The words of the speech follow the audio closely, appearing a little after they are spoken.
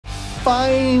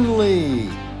finally,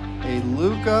 a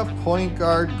Luka point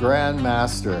guard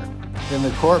grandmaster in the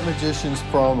Court Magicians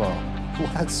promo.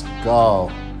 Let's go.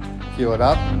 Cue it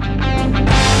up.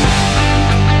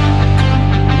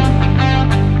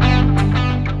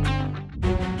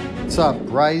 What's up,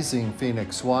 Rising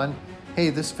Phoenix One? Hey,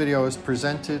 this video is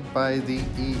presented by the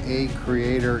EA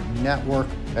Creator Network,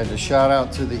 and a shout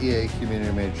out to the EA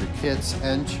Community Major Kits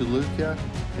and Luka,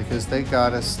 because they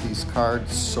got us these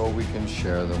cards so we can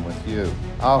share them with you.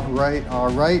 All right,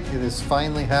 it has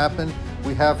finally happened.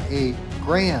 We have a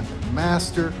Grand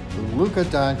Master Luka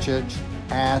Doncic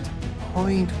at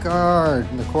point guard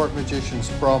in the Court Magicians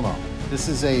promo. This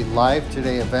is a live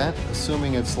today event.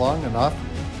 Assuming it's long enough,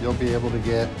 you'll be able to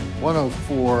get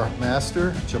 104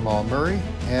 Master Jamal Murray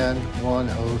and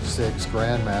 106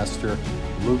 Grandmaster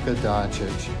Luka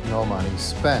Doncic, no money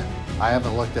spent. I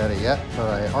haven't looked at it yet, but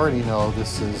I already know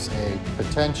this is a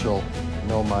potential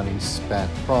no money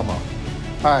spent promo.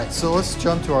 All right, so let's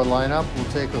jump to our lineup.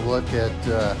 We'll take a look at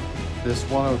this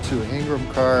 102 Ingram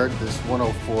card, this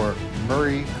 104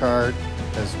 Murray card,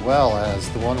 as well as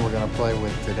the one we're going to play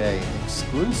with today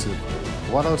exclusively.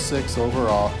 106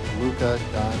 overall, Luka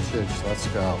Doncic. Let's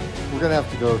go. We're going to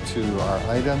have to go to our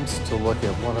items to look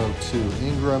at 102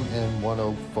 Ingram and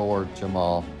 104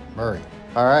 Jamal Murray.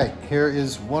 All right, here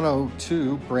is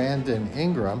 102 Brandon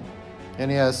Ingram,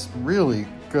 and he has really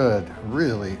good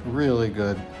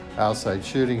outside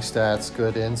shooting stats,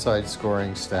 good inside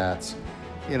scoring stats.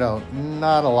 You know,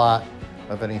 not a lot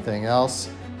of anything else.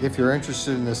 If you're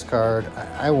interested in this card,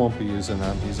 I won't be using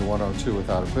them. He's a 102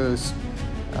 without a boost.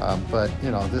 But,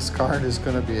 you know, this card is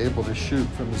going to be able to shoot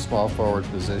from the small forward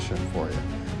position for you.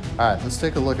 All right, let's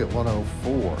take a look at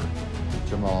 104,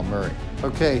 Jamal Murray.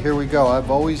 Okay, here we go.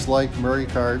 I've always liked Murray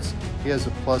cards. He has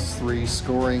a +3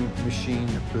 scoring machine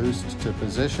boost to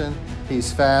position.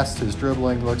 He's fast, his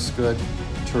dribbling looks good.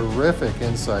 Terrific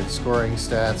inside scoring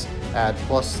stats, add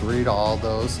 +3 to all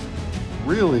those.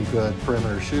 Really good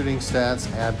perimeter shooting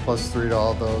stats, add +3 to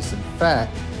all those. In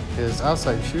fact, his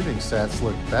outside shooting stats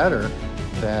look better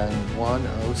than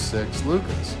 106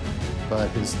 Luka's, but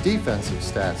his defensive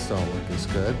stats don't look as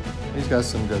good. He's got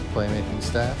some good playmaking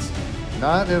stats.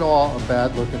 Not at all a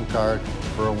bad looking card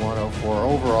for a 104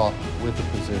 overall with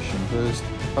a position boost.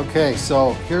 Okay,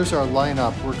 so here's our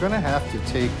lineup. We're gonna have to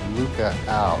take Luka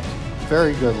out.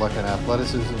 Very good looking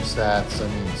athleticism stats. I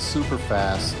mean, super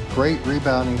fast, great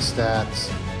rebounding stats,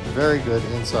 very good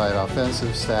inside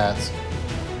offensive stats,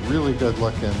 really good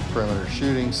looking perimeter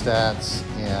shooting stats,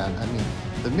 and I mean,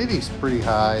 the midi's pretty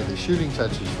high, the shooting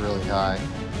touch is really high,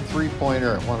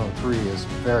 three-pointer at 103 is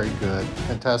very good,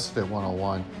 contested at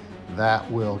 101, that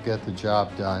will get the job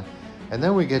done. And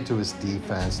then we get to his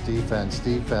defense,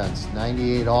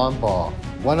 98 on ball,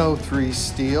 103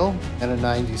 steal, and a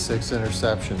 96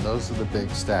 interception. Those are the big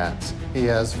stats. He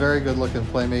has very good looking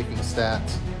playmaking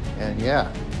stats, and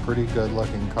yeah, pretty good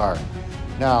looking card.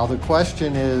 Now, the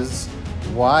question is,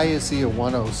 why is he a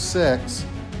 106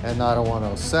 and not a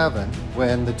 107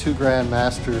 when the two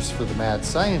Grandmasters for the Mad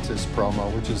Scientist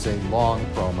promo, which is a long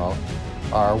promo,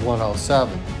 are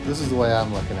 107? This is the way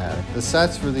I'm looking at it. The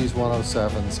sets for these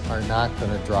 107s are not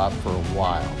going to drop for a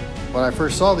while. When I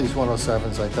first saw these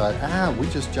 107s, I thought, we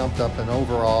just jumped up an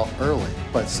overall early.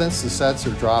 But since the sets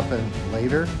are dropping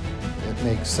later, it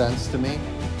makes sense to me.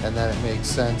 And then it makes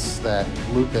sense that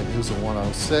Luka is a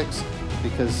 106,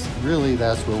 because really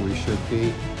that's where we should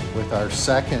be with our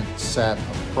second set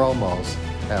of promos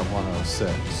at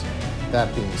 106.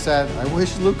 That being said, I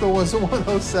wish Luka was a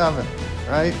 107,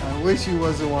 right? I wish he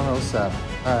was a 107.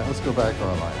 All right, let's go back to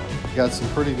our lineup. We got some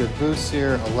pretty good boosts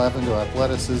here, 11 to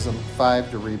athleticism,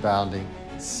 5 to rebounding,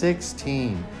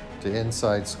 16 to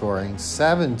inside scoring,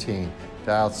 17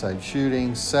 to outside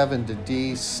shooting, 7 to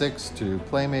D, 6 to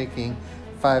playmaking,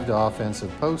 5 to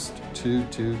offensive post, 2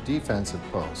 to defensive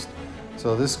post.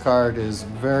 So this card is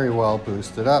very well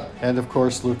boosted up. And of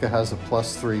course, Luka has a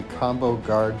 +3 combo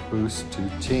guard boost to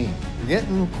team. We're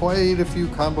getting quite a few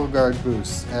combo guard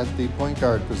boosts at the point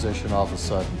guard position all of a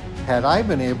sudden. Had I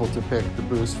been able to pick the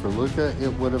boost for Luka,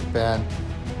 it would have been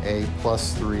a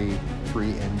 +3,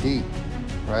 3 and D,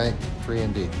 right? 3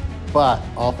 and D. But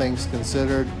all things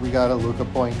considered, we got a Luka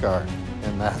point guard,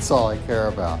 and that's all I care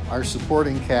about. Our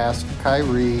supporting cast,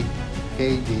 Kyrie,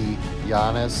 KD,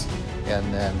 Giannis,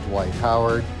 and then Dwight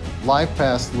Howard. Live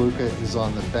Pass Luka is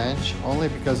on the bench, only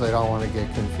because I don't want to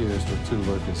get confused with two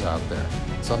Lukas out there.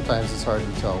 Sometimes it's hard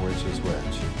to tell which is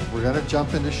which. We're going to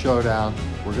jump into Showdown.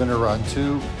 We're going to run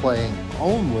 2, playing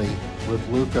only with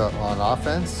Luka on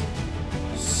offense.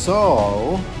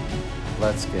 So,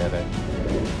 let's get it.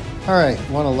 All right,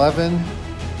 111.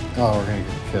 Oh, we're going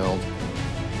to get killed.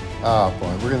 Oh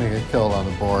boy, we're gonna get killed on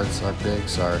the boards. Our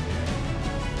bigs are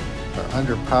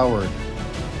underpowered.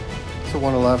 It's a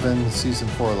 111 season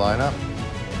 4 lineup.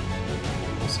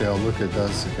 We'll see how Luka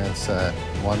does against that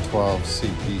 112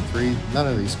 CP3. None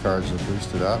of these cards are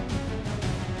boosted up.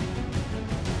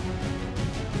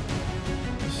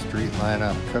 Street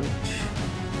lineup coach.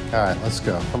 All right, let's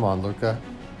go. Come on, Luka.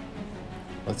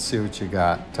 Let's see what you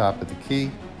got. Top of the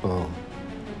key. Boom.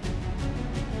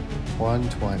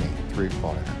 120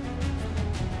 3-pointer.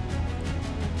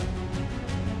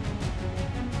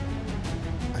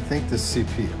 I think this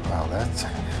CP. Wow, that's.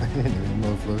 I didn't even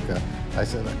move Luka. I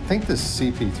said I think this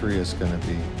CP3 is going to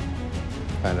be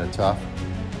kind of tough.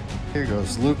 Here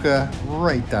goes Luka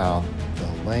right down the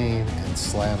lane and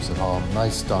slams it home.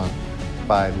 Nice dunk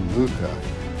by Luka.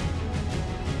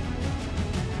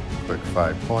 Quick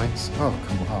 5 points. Oh,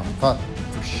 come on. I thought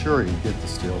for sure you'd get the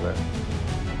steal there.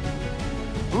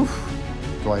 Oof.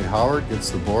 Dwight Howard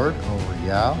gets the board over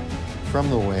Yao. From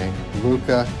the wing,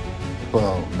 Luka.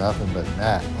 Boom. Nothing but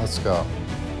net. Let's go.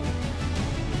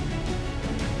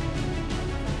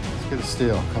 Let's get a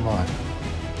steal. Come on.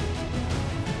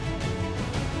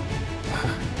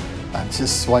 I'm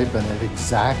just swiping at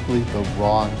exactly the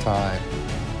wrong time.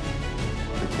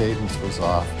 The cadence was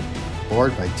off.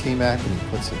 Board by T-Mac and he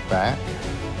puts it back.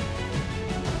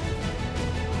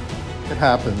 It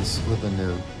happens with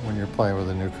when you're playing with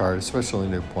a new card, especially a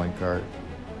new point guard.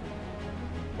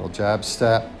 Little jab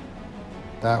step.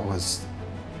 That was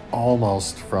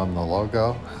almost from the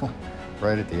logo,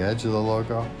 right at the edge of the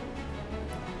logo.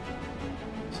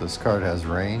 So this card has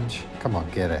range. Come on,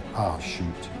 get it. Oh,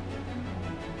 shoot.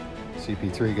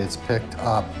 CP3 gets picked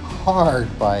up hard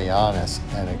by Giannis,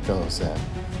 and it goes in.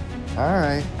 All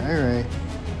right, all right.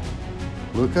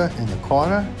 Luka in the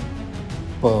corner.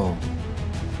 Boom.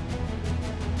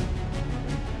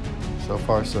 So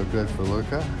far, so good for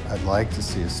Luka. I'd like to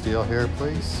see a steal here,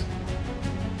 please.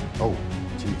 Oh,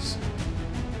 jeez.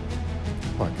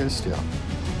 Come on, get a steal.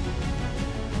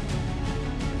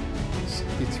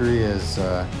 CP3 is,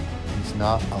 he's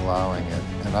not allowing it,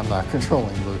 and I'm not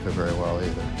controlling Luka very well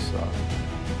either, so.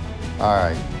 All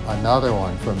right, another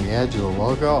one from the edge of the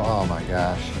logo. Oh my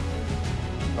gosh.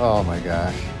 Oh my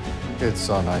gosh. It's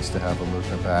so nice to have a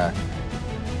Luka back.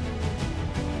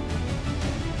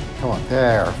 Come on,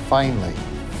 there, finally,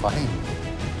 finally.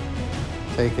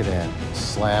 Take it in,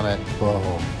 slam it,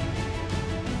 boom.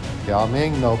 Yao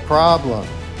Ming, no problem.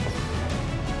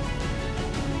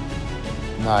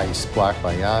 Nice, blocked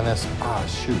by Giannis. Ah,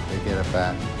 shoot, they get it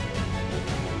back.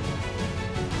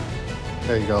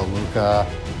 There you go, Luka.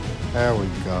 There we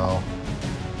go.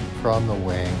 From the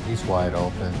wing, he's wide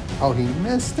open. Oh, he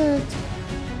missed it.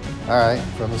 All right,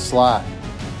 from the slot.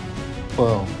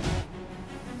 Boom.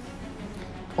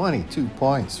 22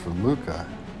 points for Luka.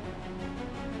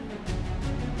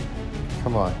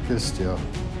 Come on, get a steal.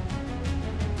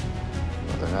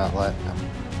 Well, they're not letting him.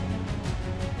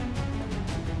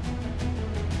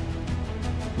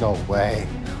 No way.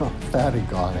 That had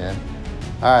gone in.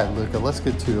 All right, Luka, let's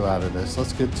get 2 out of this.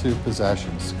 Let's get 2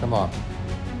 possessions. Come on.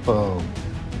 Boom.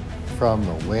 From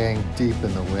the wing, deep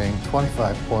in the wing.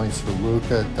 25 points for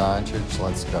Luka Doncic.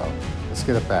 Let's go. Let's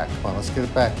get it back. Come on, let's get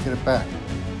it back. Get it back.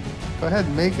 Go ahead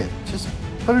and make it. Just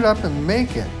put it up and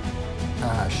make it.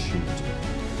 Ah, shoot.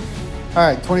 All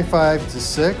right,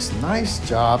 25-6. Nice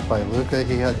job by Luka.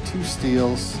 He had 2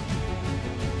 steals.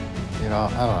 You know,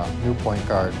 I don't know. New point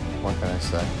guard. What can I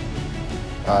say?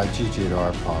 GG to our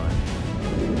opponent.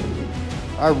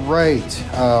 All right,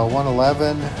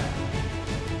 111.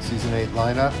 Season 8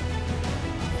 lineup.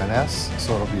 Finesse,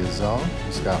 so it'll be a zone.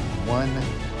 He's got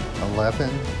 111.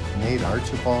 Nate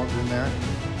Archibald in there.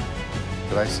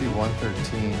 Did I see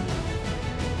 113?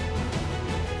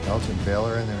 Elgin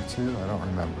Baylor in there too? I don't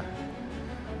remember.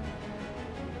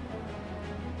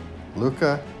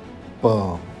 Luka,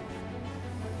 boom.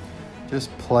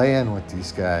 Just playing with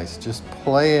these guys. Just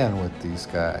playing with these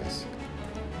guys.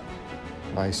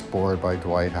 Nice board by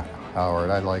Dwight Howard.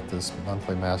 I like this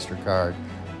monthly MasterCard.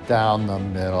 Down the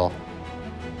middle.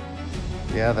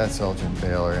 Yeah, that's Elgin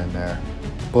Baylor in there.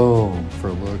 Boom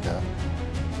for Luka.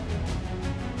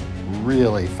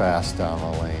 Really fast down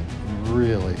the lane.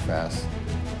 Really fast.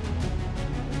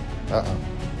 Uh-oh.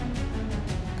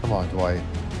 Come on, Dwight.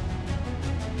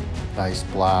 Nice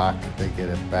block. They get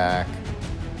it back.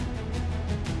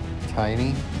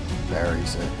 Tiny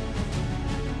buries it.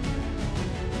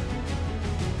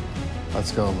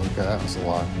 Let's go, Luka. That was a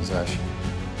long possession.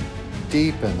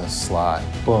 Deep in the slot.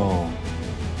 Boom.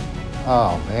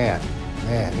 Oh, man.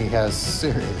 Man, he has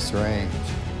serious range.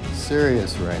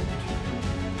 Serious range.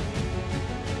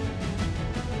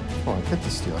 Come on, get the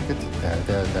steal. Get the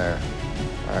there.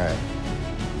 All right.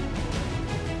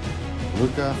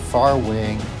 Luka, far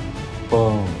wing,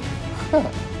 boom.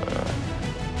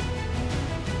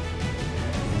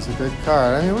 He's a good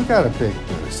card. I mean, we got a big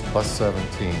boost, plus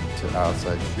 17 to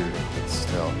outside shooting, but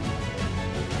still.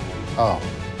 Oh,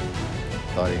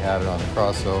 thought he had it on the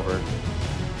crossover.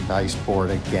 Nice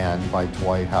board again by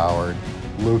Dwight Howard.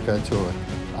 Luka to a,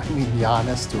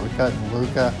 Giannis to a cutting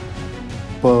Luka.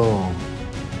 Boom.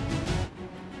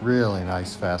 Really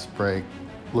nice fast break.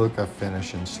 Luka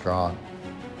finishing strong.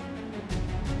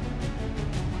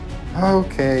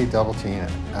 Okay, double team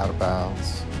it, out of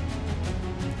bounds.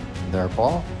 Their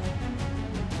ball.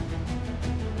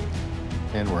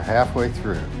 And we're halfway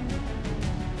through.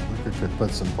 Luka could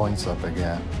put some points up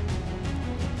again.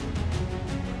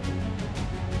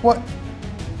 What?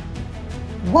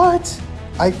 What?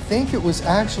 I think it was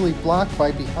actually blocked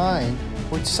by behind,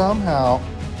 which somehow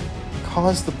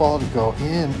caused the ball to go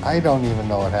in. I don't even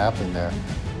know what happened there.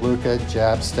 Luka,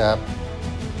 jab step,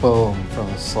 boom, from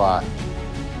the slot.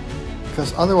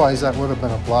 Because otherwise that would have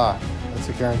been a block. That's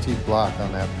a guaranteed block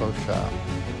on that post shot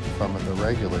from the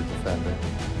regular defender.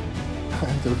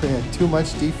 They had too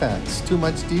much defense.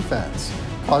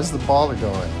 Caused the ball to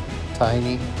go in.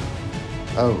 Tiny.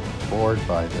 Oh, board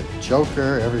by the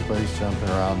Joker. Everybody's jumping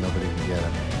around. Nobody can get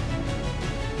him.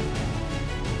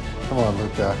 Come on,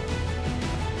 Luka.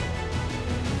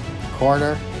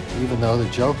 Corner. Even though the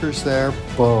Joker's there,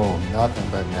 boom. Nothing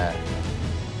but net.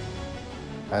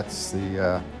 That's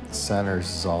the center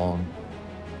zone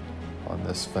on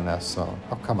this finesse zone.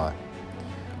 Oh, come on.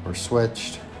 We're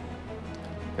switched.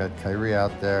 Got Kyrie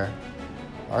out there.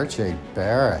 RJ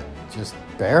Barrett just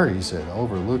buries it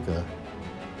over Luka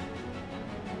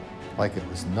like it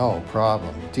was no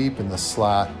problem. Deep in the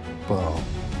slot. Boom.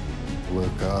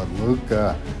 Luka.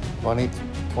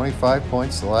 25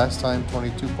 points the last time,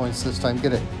 22 points this time.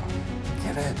 Get it.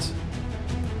 Get it.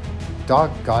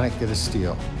 Doggone it, get a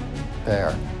steal.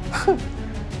 There.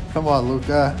 Come on,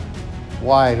 Luka.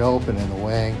 Wide open in the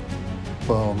wing.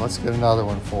 Boom. Let's get another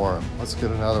one for him.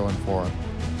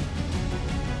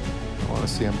 I want to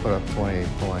see him put up 28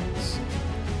 points.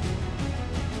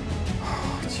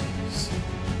 Oh, jeez.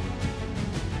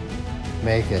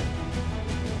 Make it.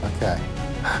 Okay.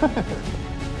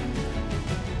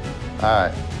 All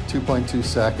right. 2.2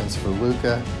 seconds for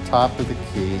Luka. Top of the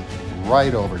key.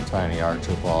 Right over Tiny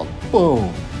Archibald.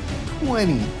 Boom.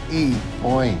 28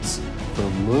 points for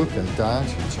Luka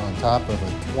Doncic on top of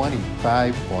a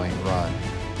 25-point run.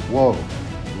 Whoa,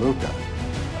 Luka.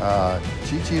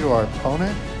 GG to our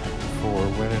opponent for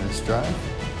winning his drive,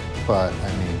 but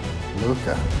I mean,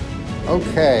 Luka.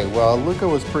 Okay, well, Luka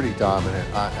was pretty dominant.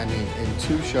 I mean, in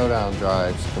 2 showdown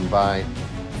drives combined,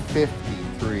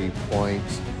 53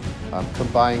 points.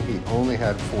 Combined, he only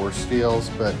had 4 steals,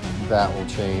 but that will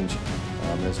change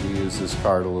as we use this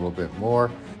card a little bit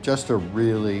more. Just a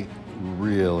really,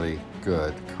 really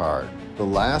good card. The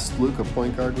last Luka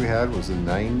point guard we had was a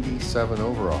 97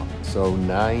 overall. So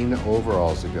 9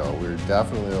 overalls ago. We were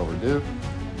definitely overdue.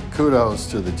 Kudos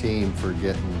to the team for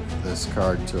getting this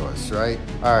card to us, right?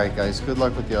 All right, guys, good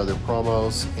luck with the other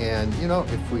promos. And, you know,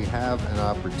 if we have an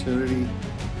opportunity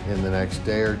in the next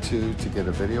day or 2 to get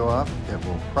a video up, it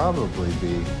will probably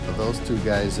be of those 2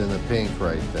 guys in the pink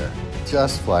right there.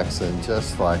 Just flexing.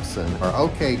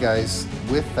 Okay, guys,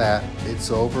 with that,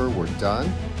 it's over. We're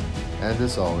done. And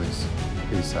as always,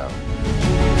 peace out.